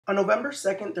On November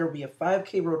 2nd, there will be a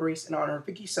 5K road race in honor of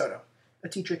Vicki Soto, a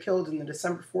teacher killed in the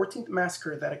December 14th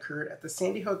massacre that occurred at the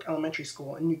Sandy Hook Elementary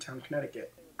School in Newtown,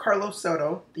 Connecticut. Carlos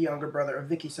Soto, the younger brother of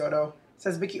Vicki Soto,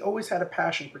 says Vicki always had a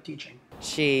passion for teaching.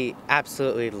 She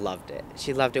absolutely loved it.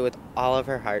 She loved it with all of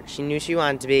her heart. She knew she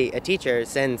wanted to be a teacher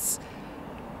since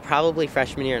probably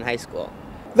freshman year in high school.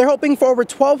 They're hoping for over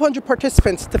 1,200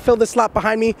 participants to fill this lot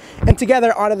behind me and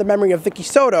together honor the memory of Vicki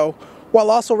Soto, while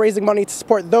also raising money to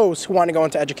support those who want to go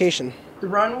into education. The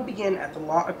run will begin at the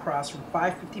lot across from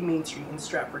 550 Main Street in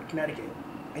Stratford, Connecticut.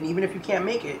 And even if you can't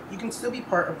make it, you can still be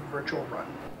part of a virtual run.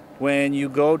 When you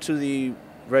go to the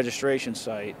registration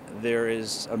site, there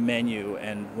is a menu,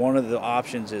 and one of the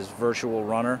options is virtual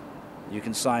runner. You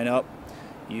can sign up,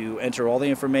 you enter all the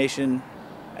information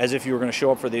as if you were going to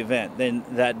show up for the event. Then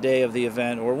that day of the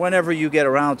event, or whenever you get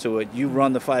around to it, you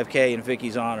run the 5K in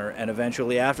Vicki's honor, and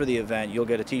eventually after the event, you'll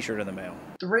get a t-shirt in the mail.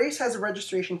 The race has a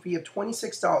registration fee of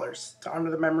 $26 to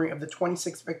honor the memory of the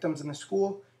 26 victims in the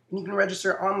school, and you can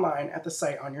register online at the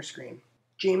site on your screen.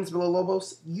 James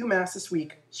Villalobos, UMass This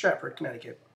Week, Stratford, Connecticut.